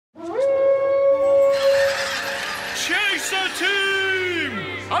Chaser team,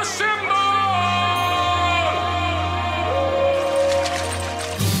 assemble!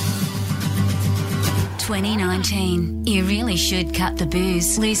 2019. You really should cut the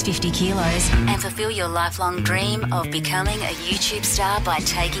booze, lose 50 kilos, and fulfill your lifelong dream of becoming a YouTube star by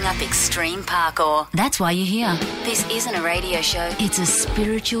taking up extreme parkour. That's why you're here. This isn't a radio show. It's a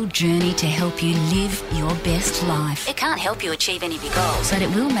spiritual journey to help you live your best life. It can't help you achieve any of your goals, but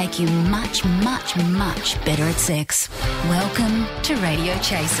it will make you much, much, much better at sex. Welcome to Radio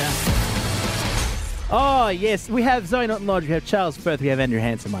Chaser. Oh, yes. We have Zoe Norton Lodge, we have Charles Firth, we have Andrew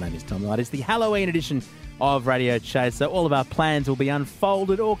Hansen. My name is Tom Light. It's the Halloween edition of Radio Chaser. All of our plans will be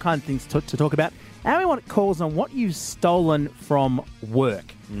unfolded, all kinds of things to talk about. And we want calls on what you've stolen from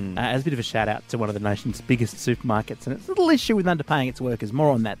work. As a bit of a shout out to one of the nation's biggest supermarkets and its little issue with underpaying its workers.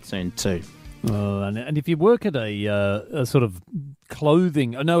 More on that soon too. And if you work at a sort of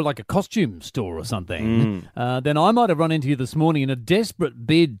clothing, like a costume store or something, then I might have run into you this morning in a desperate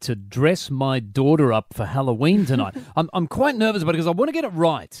bid to dress my daughter up for Halloween tonight. I'm quite nervous about it because I want to get it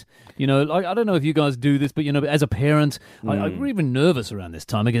right. I don't know if you guys do this, but, as a parent, I'm even nervous around this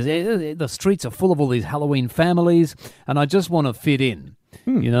time because the streets are full of all these Halloween families and I just want to fit in,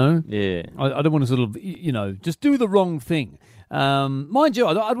 Yeah. I don't want to sort of, just do the wrong thing. Mind you,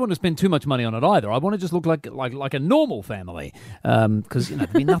 I don't want to spend too much money on it either. I want to just look like a normal family, because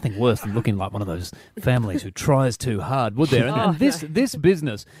there'd be nothing worse than looking like one of those families who tries too hard, would there? And this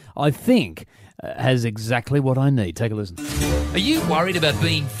business, I think, has exactly what I need. Take a listen. Are you worried about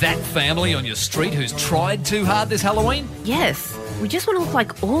being that family on your street who's tried too hard this Halloween? Yes. We just want to look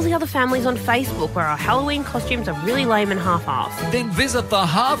like all the other families on Facebook where our Halloween costumes are really lame and half-assed. Then visit the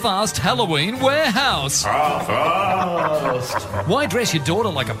Half-Assed Halloween Warehouse. Half-assed. Why dress your daughter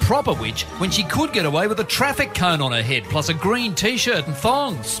like a proper witch when she could get away with a traffic cone on her head plus a green T-shirt and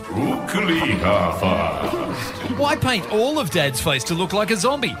thongs? Spookily half-assed. Why paint all of Dad's face to look like a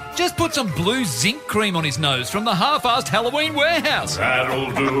zombie? Just put some blue zinc cream on his nose from the Half-Assed Halloween Warehouse.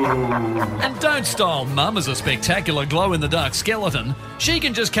 That'll do. And don't style Mum as a spectacular glow-in-the-dark skeleton. She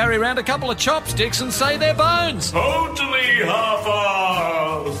can just carry around a couple of chopsticks and say they're bones. Totally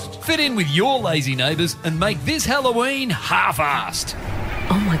half-assed. Fit in with your lazy neighbours and make this Halloween half-assed.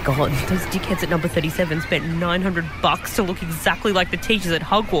 Oh my God, those dickheads at number 37 spent $900 to look exactly like the teachers at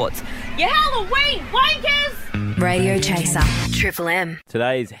Hogwarts. Yeah, Halloween, wankers! Radio Chaser. Triple M.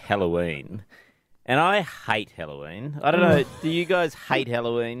 Today's Halloween. And I hate Halloween. I don't know. Do you guys hate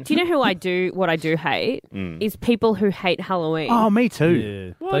Halloween? Do you know who what I do hate? Is people who hate Halloween. Oh, me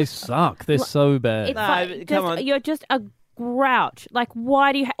too. Yeah, they suck. They're so bad. It's No, like, come on. You're just a grouch. Like,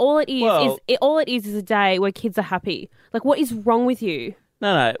 why do you... all it is a day where kids are happy. Like, what is wrong with you?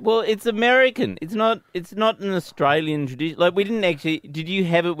 No. Well, it's American. It's not an Australian tradition. Like, we didn't actually... Did you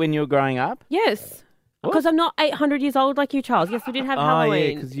have it when you were growing up? Yes. Because I'm not 800 years old like you, Charles. Yes, we did have Halloween. Oh,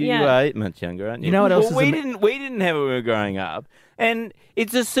 yeah, because you are much younger, aren't you? You know what else is we didn't have it when we were growing up. And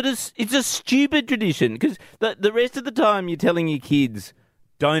it's a stupid tradition because the rest of the time you're telling your kids,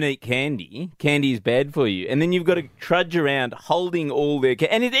 don't eat candy. Candy is bad for you. And then you've got to trudge around holding all their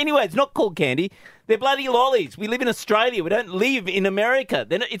candy. And anyway, it's not called candy. They're bloody lollies. We live in Australia. We don't live in America.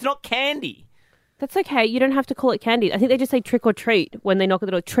 It's not candy. That's okay. You don't have to call it candy. I think they just say trick or treat when they knock at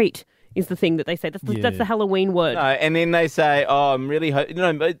the door. Treat is the thing that they say. That's the Halloween word. No, and then they say, "Oh, I'm really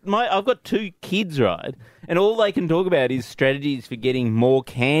I've got 2 kids, right? And all they can talk about is strategies for getting more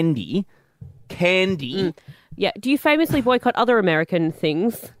candy. Yeah. Do you famously boycott other American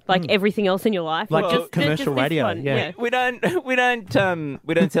things like everything else in your life, like just commercial this radio? one? Yeah. We don't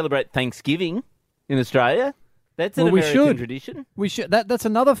celebrate Thanksgiving in Australia. That's an American tradition. We should. That's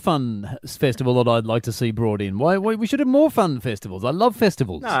another fun festival that I'd like to see brought in. Why we should have more fun festivals. I love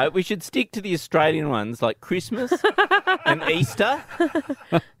festivals. No, we should stick to the Australian ones like Christmas and Easter.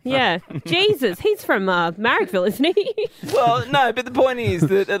 Yeah. Jesus, he's from Marrickville, isn't he? Well, no, but the point is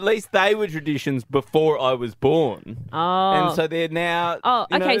that at least they were traditions before I was born. Oh. And so they're now... Oh,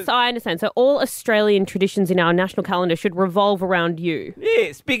 okay, so I understand. So all Australian traditions in our national calendar should revolve around you.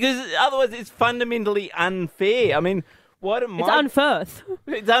 Yes, because otherwise it's fundamentally unfair. I mean... It's unfair.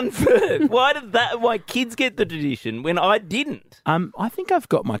 It's unfair. Why did my kids get the tradition when I didn't? I think I've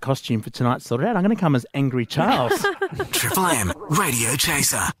got my costume for tonight sorted out. I'm going to come as Angry Charles. Triple M Radio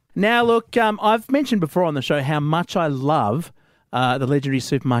Chaser. Now, look, I've mentioned before on the show how much I love the legendary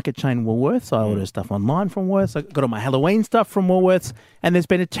supermarket chain Woolworths. I order stuff online from Woolworths. I got all my Halloween stuff from Woolworths, and there's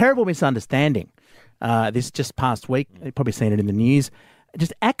been a terrible misunderstanding this just past week. You've probably seen it in the news.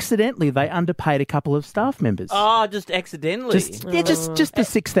 Just accidentally, they underpaid a couple of staff members. Oh, just accidentally? Just the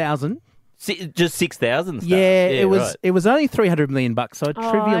 6,000. Just 6,000 staff. Yeah, it was. Right. It was only $300 million, so a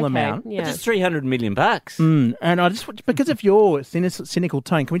trivial amount. Yeah. Just $300 million. And I just, because of your cynical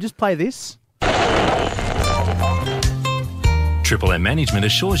tone, can we just play this? Triple M Management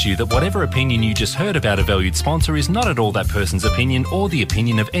assures you that whatever opinion you just heard about a valued sponsor is not at all that person's opinion or the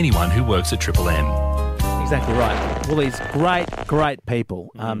opinion of anyone who works at Triple M. Exactly right. Woolies, great people.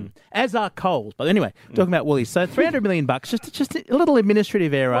 As are Coles. But anyway, talking about Woolies. So $300 million, just a little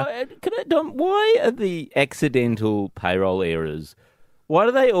administrative error. Why are the accidental payroll errors? Why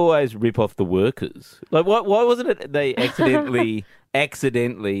do they always rip off the workers? Like, why wasn't it they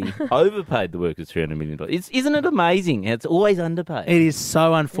accidentally overpaid the workers $300 million? Isn't it amazing how it's always underpaid? It is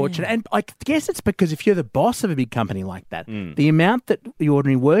so unfortunate. And I guess it's because if you're the boss of a big company like that, the amount that the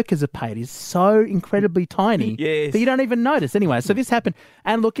ordinary workers are paid is so incredibly tiny that you don't even notice. Anyway, so this happened.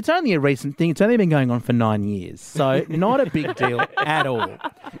 And look, it's only a recent thing. It's only been going on for 9 years. So not a big deal at all.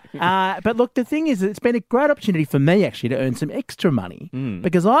 But look, the thing is, it's been a great opportunity for me actually to earn some extra money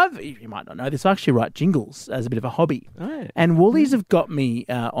because you might not know this, I actually write jingles as a bit of a hobby. Oh. And Woolies have got me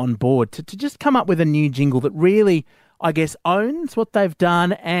on board to just come up with a new jingle that really, I guess, owns what they've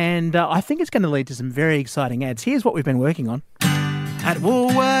done, and I think it's going to lead to some very exciting ads. Here's what we've been working on. At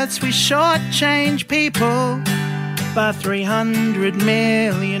Woolworths, we shortchange people by $300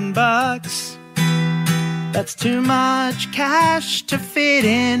 million. That's too much cash to fit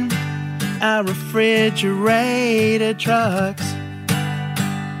in our refrigerated trucks.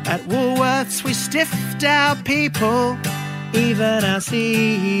 At Woolworths, we stiffed our people. Even our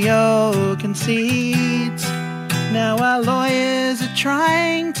CEO concedes. Now our lawyers are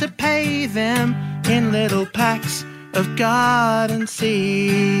trying to pay them in little packs of garden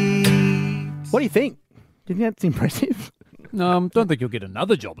seeds. What do you think? Do you think that's impressive? No, don't think you'll get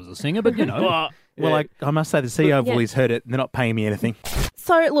another job as a singer, but you know. Well, I must say the CEO of Woolies heard it and they're not paying me anything.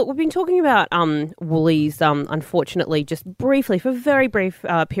 So, look, we've been talking about Woolies, unfortunately, just briefly, for a very brief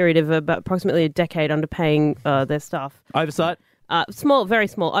period of about approximately a decade, underpaying their staff. Oversight? Small, very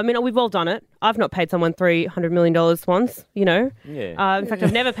small. I mean, we've all done it. I've not paid someone $300 million once, you know. Yeah. In fact,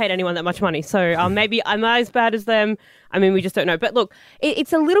 I've never paid anyone that much money. So maybe I'm not as bad as them. I mean, we just don't know. But look,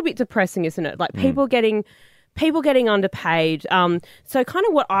 it's a little bit depressing, isn't it? Like people getting underpaid. So kind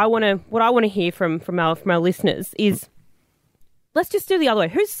of what I want to hear from our listeners is, let's just do the other way.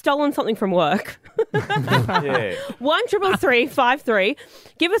 Who's stolen something from work? Yeah. 1-333-53.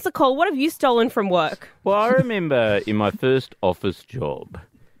 Give us a call. What have you stolen from work? Well, I remember in my first office job,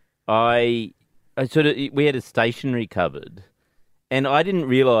 we had a stationery cupboard, and I didn't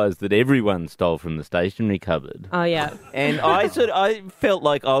realise that everyone stole from the stationery cupboard. Oh yeah. And I felt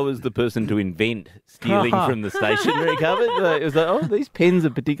like I was the person to invent stealing from the stationery cupboard. It was like, oh, these pens are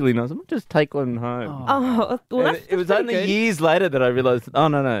particularly nice. I'll just take one home. Oh, well, it was only years later that I realised. Oh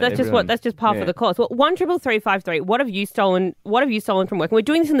no, that's just par for the course. Well, 1-333-53. What have you stolen? What have you stolen from work? And we're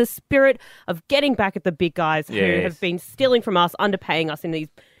doing this in the spirit of getting back at the big guys who have been stealing from us, underpaying us in these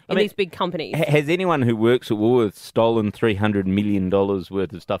big companies. Has anyone who works at Woolworths stolen $300 million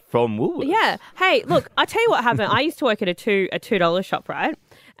worth of stuff from Woolworths? Yeah. Hey, look, I'll tell you what happened. I used to work at a $2 shop, right?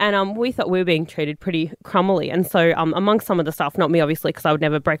 And we thought we were being treated pretty crummily. And so amongst some of the staff, not me obviously because I would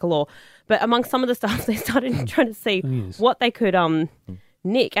never break a law, but amongst some of the staff, they started trying to see what they could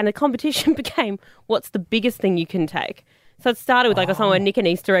nick. And the competition became, what's the biggest thing you can take? So it started with someone nick an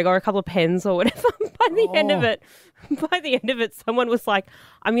Easter egg or a couple of pens or whatever. By the end of it, someone was like,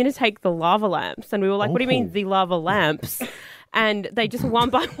 I'm going to take the lava lamps. And we were like, what do you mean the lava lamps? And they just one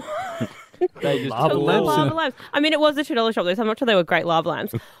by one. They just lava lamps. I mean, it was a $2 shop, so I'm not sure they were great lava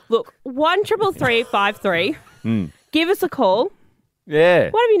lamps. Look, 1-333-53. Give us a call. Yeah.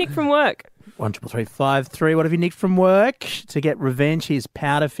 What have you nicked from work? 1-333-53. What have you nicked from work? To get revenge, here's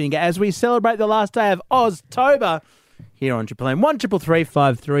Powderfinger as we celebrate the last day of Oztober here on Triple M.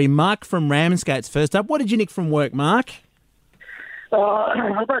 1-333-53. Mark from Ramsgate's first up. What did you nick from work, Mark?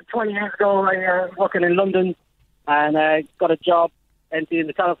 About 20 years ago, I was working in London and I got a job emptying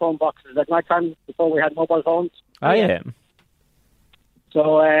the telephone boxes at night time before we had mobile phones. Oh, yeah.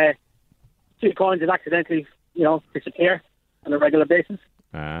 So 2 coins would accidentally, disappear on a regular basis.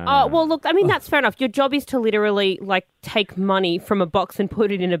 Well, look, I mean, that's fair enough. Your job is to literally, take money from a box and put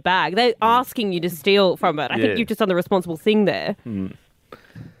it in a bag. They're asking you to steal from it. I think you've just done the responsible thing there.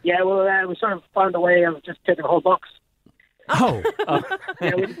 Yeah, well, we sort of found a way of just taking the whole box. Oh.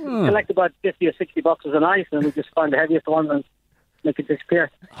 Yeah, we collect about 50 or 60 boxes a night, and we just find the heaviest one and make it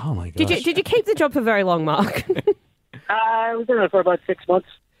disappear. Oh, my gosh. Did you keep the job for very long, Mark? I was doing it for about 6 months.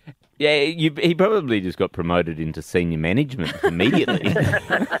 Yeah, he probably just got promoted into senior management immediately.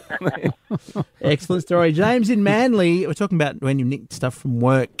 Excellent story. James in Manly, we're talking about when you nicked stuff from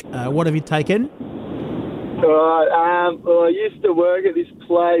work. What have you taken? All right. Well, I used to work at this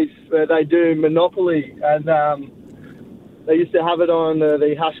place where they do Monopoly, and they used to have it on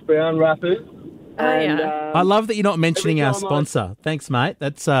the hash brown wrappers. I love that you're not mentioning our sponsor. Thanks, mate.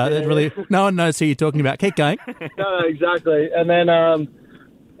 That's really... No one knows who you're talking about. Keep going. No, exactly. And then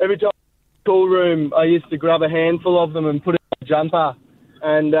every time in the school room, I used to grab a handful of them and put it in my jumper.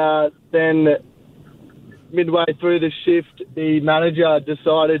 And then midway through the shift, the manager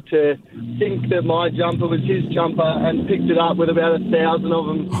decided to think that my jumper was his jumper and picked it up with about 1,000 of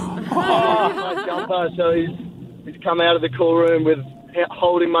them. My jumper, so he's come out of the cool room with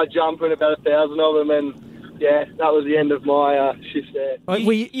holding my jumper and about 1,000 of them, and yeah, that was the end of my shift there.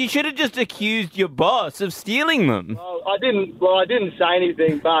 You should have just accused your boss of stealing them. Well, I didn't say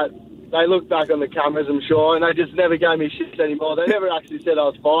anything, but they looked back on the cameras, I'm sure, and they just never gave me shit anymore. They never actually said I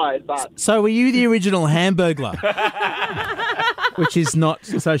was fired, but... So were you the original Hamburglar? Which is not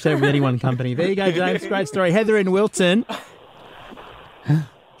associated with any one company. There you go, James. Great story. Heather in Wilton.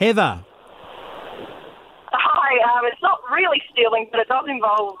 Heather. Hi, it's not really stealing, but it does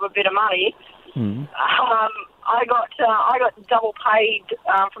involve a bit of money. I got double paid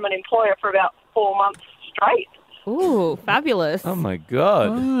from an employer for about 4 months straight. Ooh, fabulous. Oh, my God.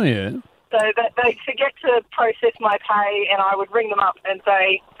 Oh, yeah. So they forget to process my pay, and I would ring them up and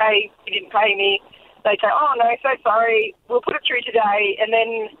say, hey, you didn't pay me. They'd say, oh, no, so sorry, we'll put it through today. And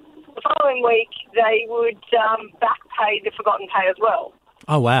then the following week, they would back pay the forgotten pay as well.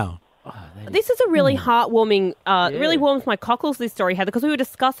 Oh, wow. This is a really heartwarming, really warms my cockles, this story, Heather, because we were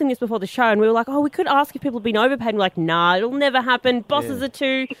discussing this before the show and we were like, oh, we could ask if people have been overpaid. And we're like, nah, it'll never happen. Bosses are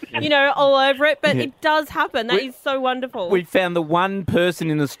too, all over it. But it does happen. That is so wonderful. We found the one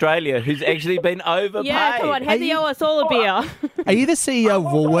person in Australia who's actually been overpaid. Yeah, come on, Heather, owe us all a beer. Are you the CEO of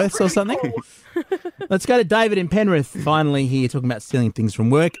Woolworths or something? Let's go to David in Penrith, finally here, talking about stealing things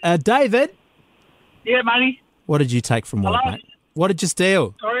from work. David? Yeah, matey. What did you take from work, mate? What did you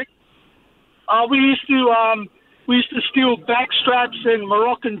steal? Sorry? We used to steal backstraps and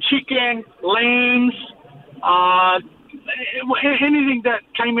Moroccan chicken, lambs, anything that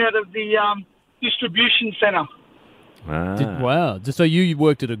came out of the distribution centre. Wow. So you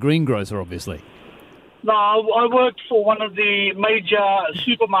worked at a greengrocer, obviously. No, I worked for one of the major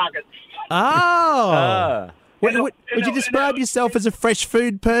supermarkets. Oh. Would you describe yourself as a fresh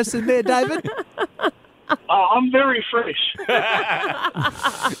food person there, David? I'm very fresh. Yeah.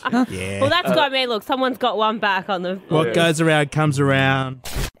 Well, that's got me. Look, someone's got one back on the... What goes around comes around.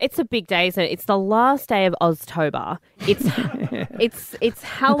 It's a big day, isn't it? It's the last day of Oztober. It's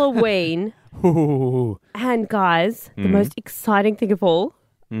Halloween. Ooh. And guys, the most exciting thing of all,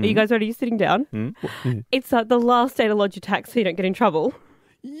 are you guys ready? You're sitting down? It's the last day to lodge your tax so you don't get in trouble.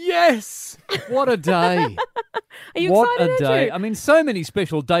 Yes! What a day. Are you what excited? What a day. You? I mean, so many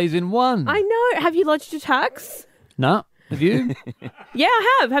special days in one. I know. Have you lodged your tax? No. Have you? Yeah,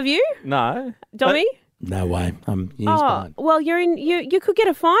 I have. Have you? No. Dommy? No way. I'm years behind. Well, you could get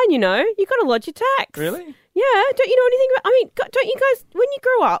a fine, you know. You've got to lodge your tax. Really? Yeah. Don't you know anything about... I mean, don't you guys... When you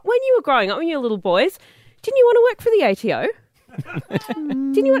were growing up, when you were little boys, didn't you want to work for the ATO?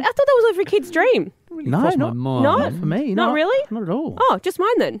 Didn't you? I thought that was every kid's dream. No, not for me. Not really? Not at all. Oh, just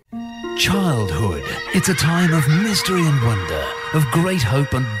mine then. Childhood. It's a time of mystery and wonder, of great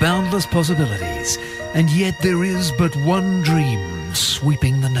hope and boundless possibilities. And yet there is but one dream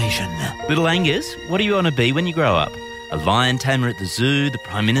sweeping the nation. Little Angus, what do you want to be when you grow up? A lion tamer at the zoo, the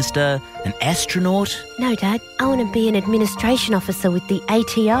Prime Minister, an astronaut? No, Dad. I want to be an administration officer with the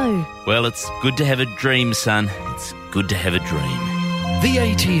ATO. Well, it's good to have a dream, son. It's good to have a dream. The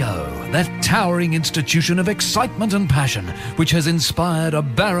ATO, that towering institution of excitement and passion, which has inspired a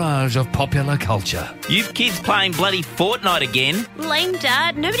barrage of popular culture. You kids playing bloody Fortnite again? Lame,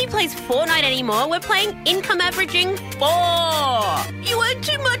 Dad. Nobody plays Fortnite anymore. We're playing income averaging 4. You earned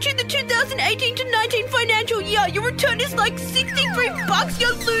too much in the 2018 to 19 financial year. Your return is like $63,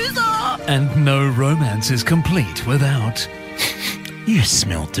 you loser. And no romance is complete without... You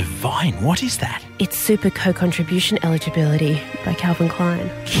smell divine. What is that? It's Super Co-Contribution Eligibility by Calvin Klein.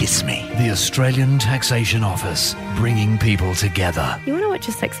 Kiss me. The Australian Taxation Office, bringing people together. You want to watch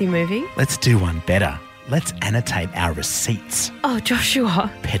a sexy movie? Let's do one better. Let's annotate our receipts. Oh,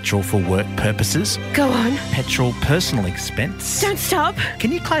 Joshua. Petrol for work purposes. Go on. Petrol personal expense. Don't stop.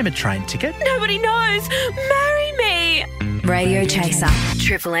 Can you claim a train ticket? Nobody knows. Marry me. Radio Chaser.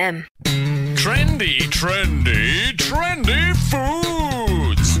 Triple M. Trendy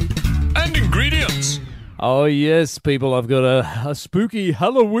foods and ingredients. Oh, yes, people, I've got a spooky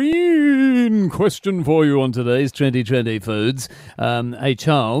Halloween question for you on today's Trendy Trendy Foods. Hey,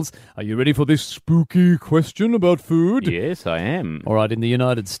 Charles, are you ready for this spooky question about food? Yes, I am. All right, in the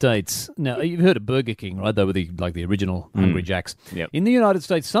United States. Now, you've heard of Burger King, right? They were the original Hungry Jacks. Yep. In the United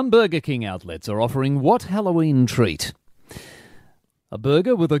States, some Burger King outlets are offering what Halloween treat? A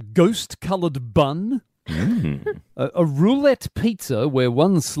burger with a ghost-coloured bun? A roulette pizza where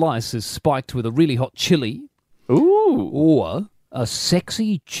one slice is spiked with a really hot chili. Ooh. Or a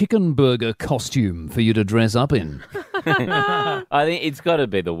sexy chicken burger costume for you to dress up in. I think it's got to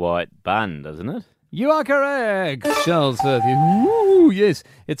be the white bun, doesn't it? You are correct, Charles Firth. Ooh, yes.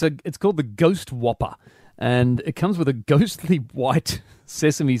 It's called the Ghost Whopper, and it comes with a ghostly white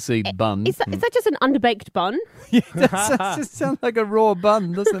sesame seed bun. Is that just an underbaked bun? Yeah, that just sounds like a raw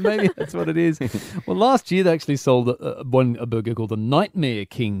bun, doesn't it? Maybe that's what it is. Well, last year they actually sold a burger called the Nightmare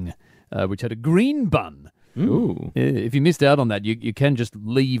King, which had a green bun. Ooh. If you missed out on that, you can just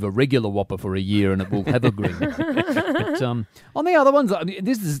leave a regular Whopper for a year and it will have a green. But on the other ones, I mean,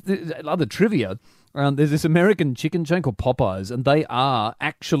 this is other trivia. There's this American chicken chain called Popeyes, and they are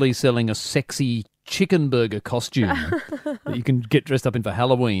actually selling a sexy chicken burger costume that you can get dressed up in for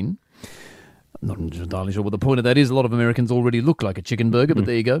Halloween. I'm not entirely sure what the point of that is. A lot of Americans already look like a chicken burger, but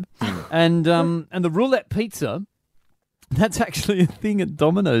there you go. And the roulette pizza, that's actually a thing at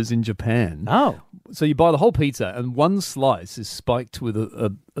Domino's in Japan. Oh. So you buy the whole pizza and one slice is spiked with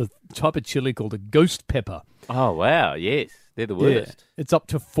a type of chili called a ghost pepper. Oh, wow, yes. They're the worst. Yeah, it's up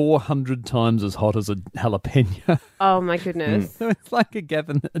to 400 times as hot as a jalapeno. Oh, my goodness. So it's like a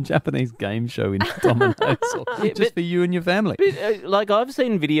Japanese game show in Domino's, just for you and your family. But, like, I've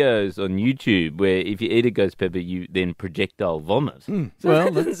seen videos on YouTube where if you eat a ghost pepper, you then projectile vomit. So Well,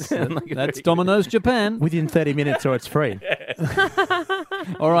 that that's Domino's Japan. Within 30 minutes or it's free.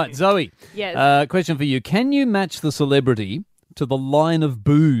 All right, Zoe. Yes. Question for you. Can you match the celebrity to the line of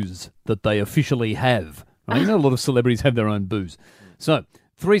booze that they officially have? Right? You know, a lot of celebrities have their own booze. So,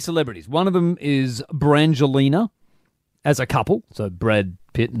 3 celebrities. One of them is Brangelina as a couple. So, Brad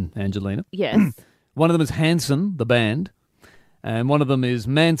Pitt and Angelina. Yes. One of them is Hanson, the band. And one of them is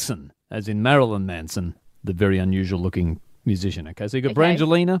Manson, as in Marilyn Manson, the very unusual-looking musician. Okay, so you've got Okay.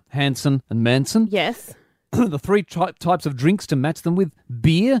 Brangelina, Hanson, and Manson. Yes. The 3 types of drinks to match them with: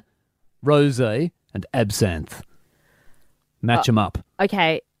 beer, rosé, and absinthe. Match them up.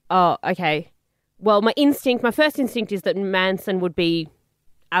 Okay. Oh, okay. Well, my first instinct is that Manson would be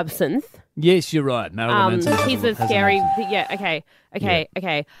absinthe. Yes, you're right. Marilyn Manson. He's a has an scary. absinthe. Yeah.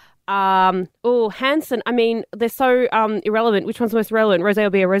 Okay. Hanson. I mean, they're so irrelevant. Which one's the most relevant? Rosé or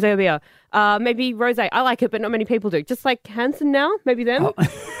beer? Rosé or beer? Maybe rosé. I like it, but not many people do. Just like Hanson now. Maybe them.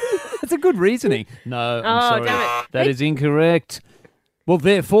 That's a good reasoning. No, I'm sorry. Damn it. That is incorrect. Well,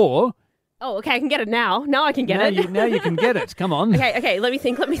 therefore, Oh, okay. I can get it now. Now I can get it. now you can get it. Come on. Okay. Let me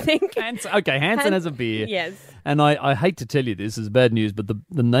think. Hanson has a beer. Yes. And I hate to tell you this is bad news, but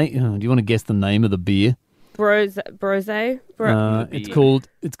the name. Do you want to guess the name of the beer? Brosé.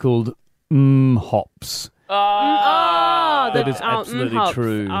 It's called Hops. That is hops. absolutely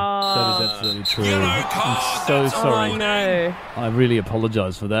true. That is absolutely true. I'm so sorry. Oh, no. I really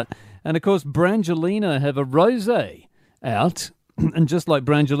apologise for that. And of course, Brangelina have a rosé out. And just like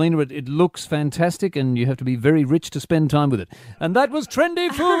Brangelina, it looks fantastic, and you have to be very rich to spend time with it. And that was Trendy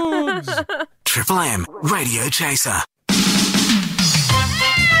Foods. Triple M Radio Chaser.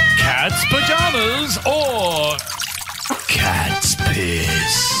 Cat's pajamas or Cat's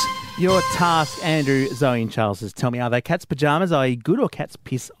piss. Your task, Andrew, Zoe and Charles, is tell me, are they cat's pajamas, i.e. good, or cat's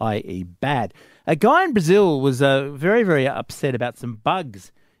piss, i.e. bad? A guy in Brazil was very, very upset about some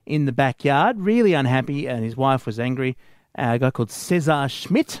bugs in the backyard, really unhappy, and his wife was angry. A guy called Cesar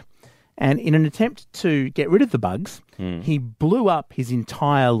Schmidt, and in an attempt to get rid of the bugs, he blew up his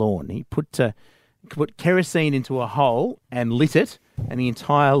entire lawn. He put kerosene into a hole and lit it, and the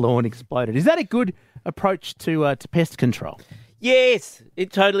entire lawn exploded. Is that a good approach to pest control? Yes,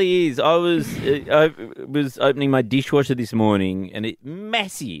 it totally is. I was opening my dishwasher this morning, and a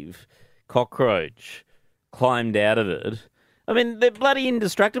massive cockroach climbed out of it. I mean, they're bloody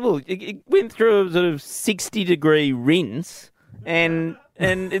indestructible. It went through a sort of 60-degree rinse, and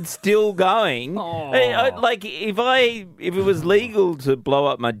it's still going. Like if it was legal to blow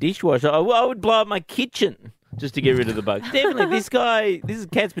up my dishwasher, I would blow up my kitchen just to get rid of the bugs. Definitely, this is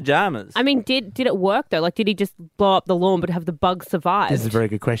cat's pajamas. I mean, did it work though? Like, did he just blow up the lawn but have the bugs survive? This is a very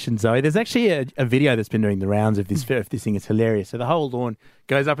good question, Zoe. There's actually a video that's been doing the rounds of this thing. It's hilarious. So the whole lawn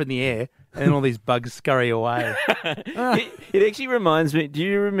goes up in the air, and then all these bugs scurry away. It actually reminds me, do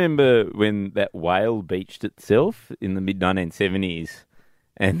you remember when that whale beached itself in the mid-1970s?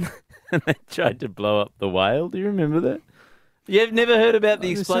 And and they tried to blow up the whale. Do you remember that? You've never heard about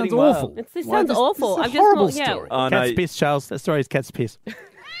the exploding whale? awful. This sounds awful. This I've is a horrible just story. Oh, Cat's no. piss, Charles. That story is cat's piss.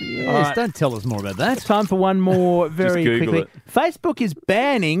 Yes, All right. don't tell us more about that. Time for one more very Google quickly. it. Facebook is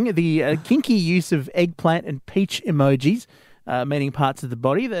banning the kinky use of eggplant and peach emojis, meaning parts of the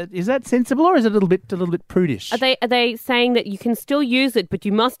body. Is that sensible, or is it a little bit prudish? Are they saying that you can still use it, but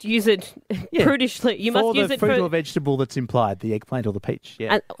you must use it prudishly? You for must use the it fruit for. or vegetable that's implied, the eggplant or the peach.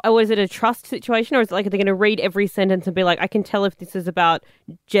 Yeah. Or is it a trust situation, or is it like are they going to read every sentence and be like, I can tell if this is about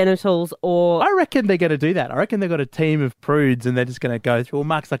genitals or? I reckon they're going to do that. I reckon they've got a team of prudes and they're just going to go through. Well,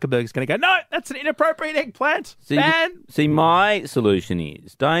 Mark Zuckerberg's going to go, no, that's an inappropriate eggplant. Ban. See, my solution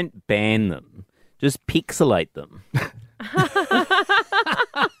is don't ban them, just pixelate them.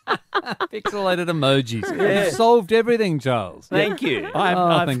 Pixelated emojis. Yeah. You've solved everything, Charles. Thank you.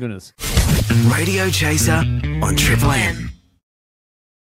 Thank goodness. Radio Chaser on Triple M.